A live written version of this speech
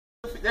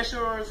That's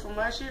yours from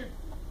last year?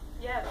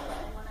 Yeah, that's the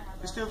same one I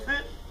have. You still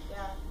fit?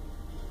 Yeah.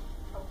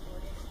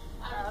 Hopefully.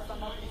 I'm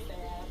hoping to stay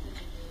out.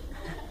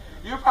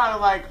 You're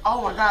probably like,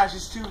 oh my gosh,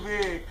 it's too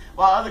big.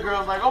 While other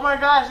girls like, oh my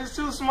gosh, it's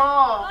too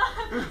small.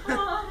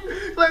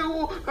 Like,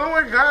 oh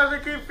my gosh, I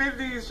can't fit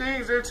these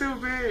jeans. They're too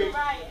big.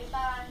 Right, it's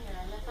not on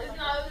here. It's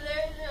not over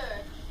there, is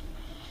it?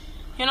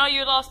 You know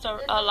you lost a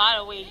lot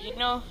of weight, you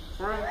know?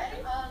 Right.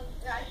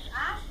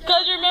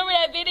 Because remember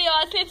that video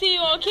I sent to you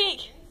on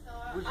Kik?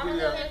 Which I'm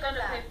video? gonna pick on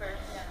the paper.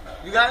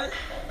 You got it?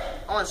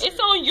 I want to see It's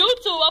on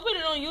YouTube. I put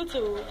it on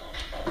YouTube. it.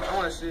 I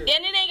want to see it.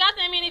 And it ain't got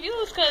that many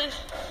views because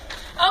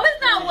Oh,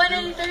 it's not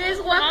 183, it's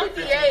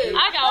 158.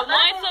 I got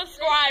one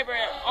subscriber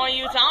on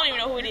YouTube. I don't even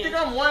know who it You think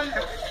is. I'm one?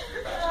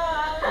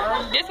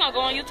 This gonna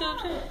go on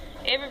YouTube too.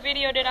 Every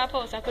video that I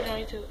post, I put it on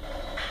YouTube.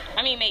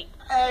 I mean, make.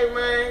 Hey,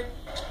 man.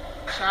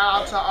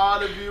 Shout out to all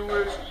the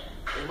viewers.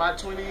 In about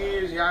 20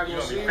 years, y'all You're gonna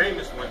gonna see be me.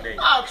 famous one day.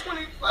 Oh,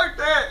 20, fuck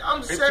that.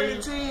 I'm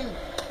 15? 17.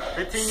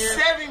 15 years?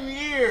 7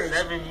 years.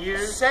 7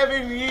 years?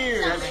 7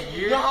 years. 7 years?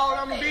 You know how old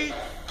I'm gonna be?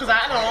 Because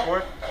I don't.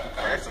 24?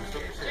 That's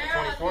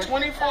 24?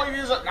 24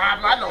 years old. Nah,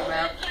 I know,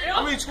 man.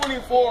 I'm gonna be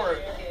 24.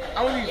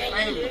 I'm gonna be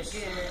famous.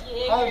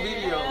 Home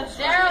videos.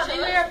 Daryl, do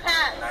your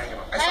pants.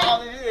 That's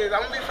all it is.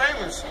 I'm gonna be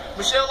famous.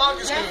 Michelle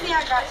Augustine. Jesse,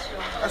 I got you.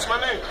 That's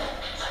my name.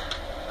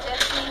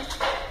 Jesse,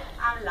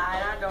 I'm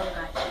lying. I don't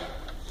got you.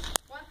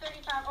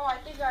 135. Oh, I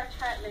think you are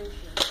chat links.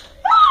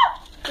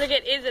 Look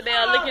at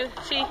Isabel. Look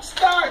at she.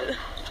 Start.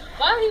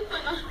 Why are you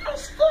putting on?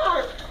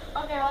 Start.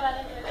 Okay, hold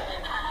on.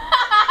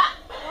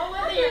 What was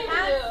What it? do Your you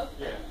pants?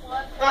 do?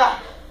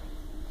 Ah.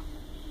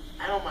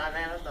 I don't mind,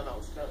 man. I thought I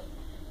was stuck.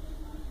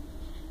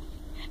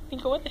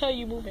 Nico, what the hell are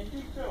you moving?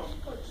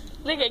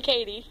 Look at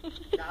Katie.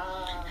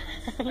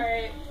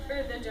 Alright,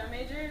 for the gym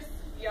majors,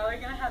 y'all are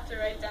gonna have to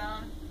write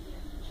down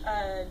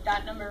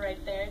that number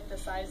right there, the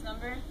size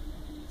number,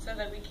 so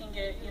that we can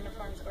get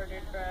uniforms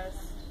ordered for us.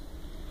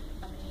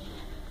 I mean,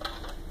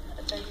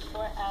 a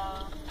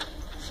 34L.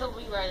 So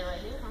we write it right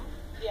here, huh?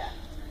 Yeah.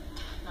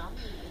 No, I'm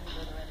gonna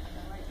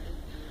write it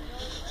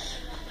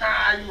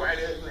Nah, you right,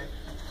 ugly.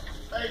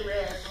 Hey,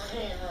 man, my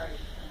hand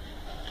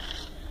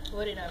right.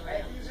 What did I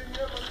write?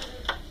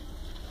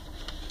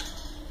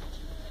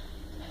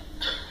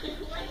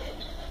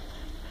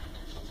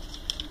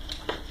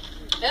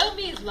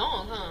 LB is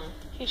long, huh?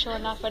 He's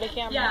showing off for the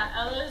camera. Yeah,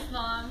 L is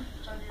long,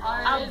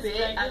 R How is big?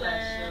 I got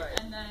regular, short.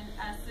 and then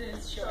S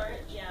is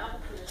short. Yeah.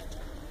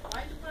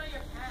 Why'd you put on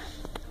your pants?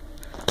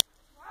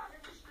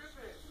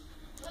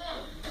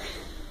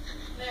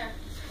 There.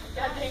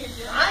 God dang it,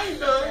 I ain't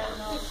done.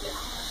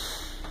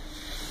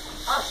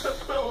 I should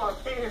put on my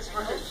pants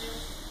first.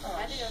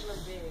 I think it was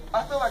big.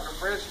 I feel like a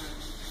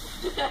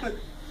freshman.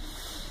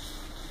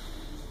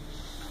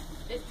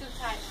 It's too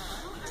tight,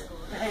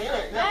 huh? Hey, it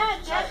ain't Yeah,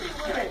 never Jesse, too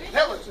what tight. It ain't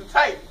never too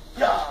tight.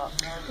 Yeah.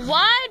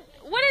 What?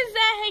 What is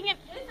that hanging?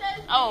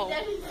 Oh.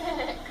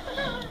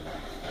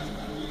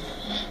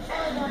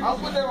 I'll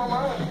put that on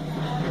mine.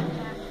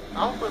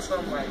 I'll put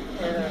something like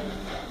that.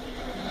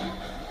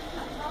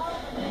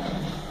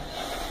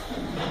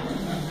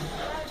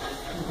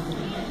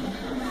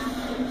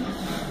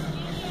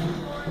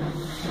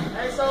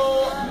 Hey,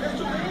 so, it's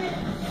too big?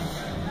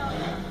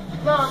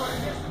 No, I'm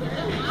like, it's too big.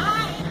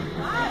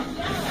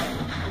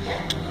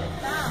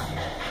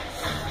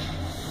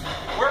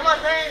 Where are my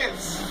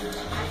pants?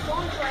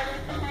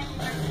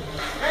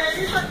 Man,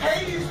 these are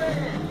Katie's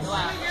pants.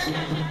 Wow.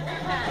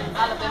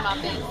 All up in my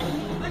face.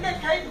 Look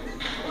at Katie.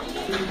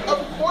 Of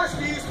course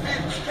these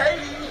fits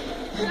Katie.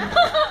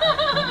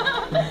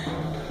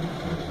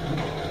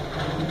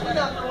 I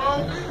got the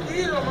wrong thing.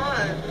 These are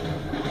mine.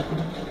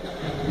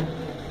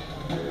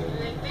 Do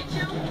they fit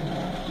you?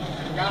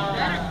 Nah.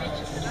 Better fit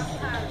you, because I'm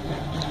tired of it.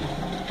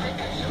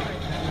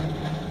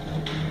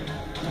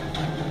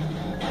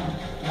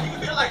 You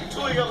feel like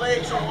two of your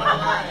legs on one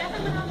line.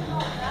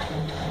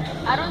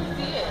 I don't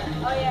see it.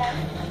 Oh, yeah.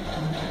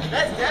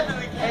 That's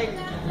definitely Katie.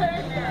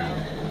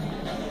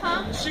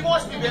 Huh? She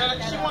wants to be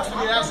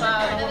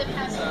outside. I want to be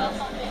inside.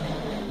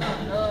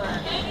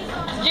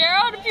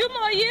 Gerald, a few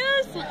more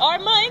years or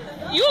months,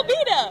 you'll be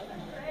there.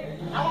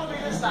 I want to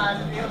be this side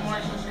at the end of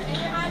March and season.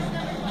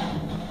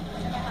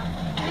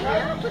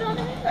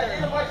 At the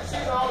end of March and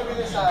season, I want to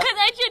be this side. Cause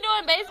ain't you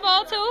doing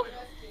baseball too?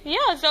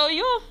 Yeah, so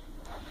you'll.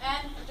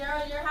 And,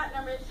 Gerald, your hat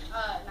number is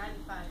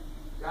 95.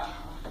 Yeah.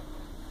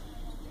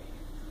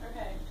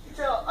 Okay. You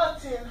tell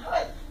up 10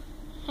 height.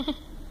 I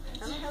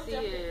don't see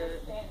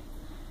it.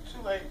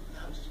 Too late.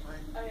 I'm just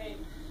playing. Okay,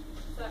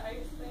 so I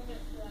explained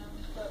it to them,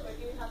 but what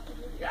you have to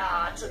do is Yeah,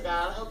 I took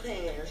out her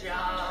pants. Yeah.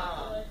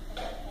 look at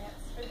the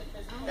pants for the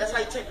physical. That's how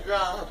you take a girl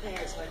out of her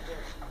pants like that.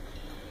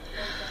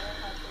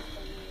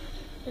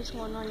 There's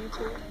one on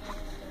YouTube.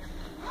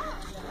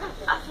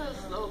 I feel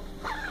slow.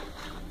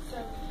 So,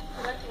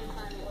 production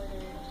time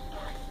ordered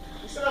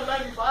You said I'm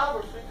 95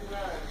 or 59?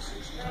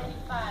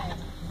 95.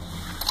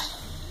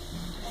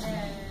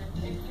 And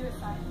if you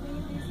assign me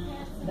these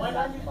pants in the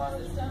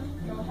 195? system,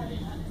 go ahead and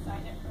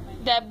unassign it for my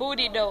That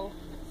booty though.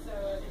 So,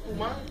 Who,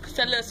 mine? It's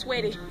a little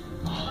sweaty.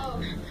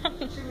 oh, She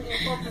been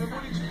fucking the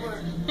booty too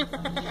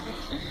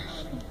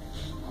much.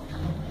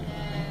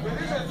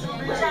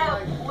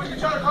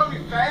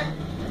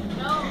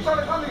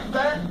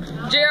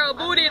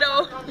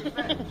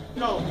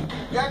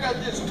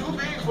 it's too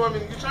big for me.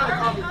 You're trying to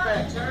call me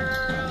fat.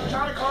 You're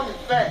trying to call me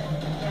fat.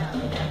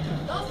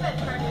 Those fit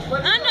perfect.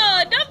 What is I that? know,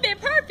 it don't fit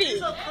perfect.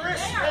 These are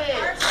Chris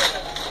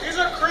pants. These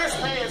are Chris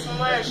pants from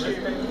last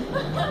year. They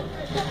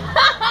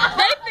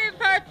fit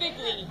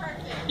perfectly.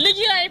 Look,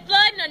 you ain't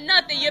flooding or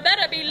nothing. You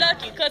better be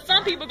lucky, because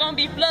some people gonna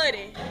be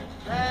flooding.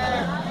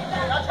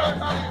 Man, y'all trying to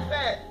call me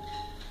fat.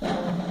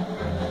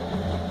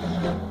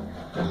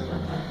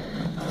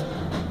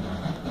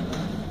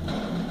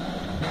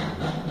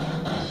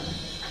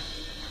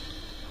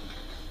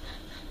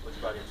 What's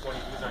about it? 20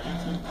 views on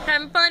YouTube?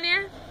 Having fun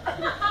there? He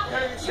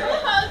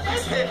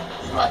said,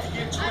 you about to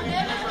get 20 views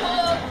on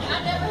YouTube.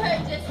 I never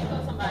heard Jesse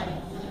call somebody.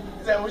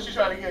 Is that what you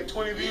trying to get?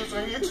 20 views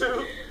on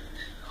YouTube?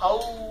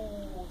 Oh.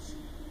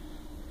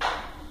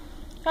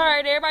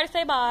 Alright, everybody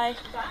say bye.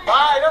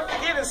 Bye. Don't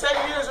forget, in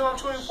 7 years when I'm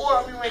 24,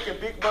 I'll be making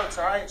big bucks,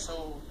 alright?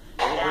 So,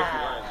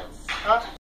 yeah.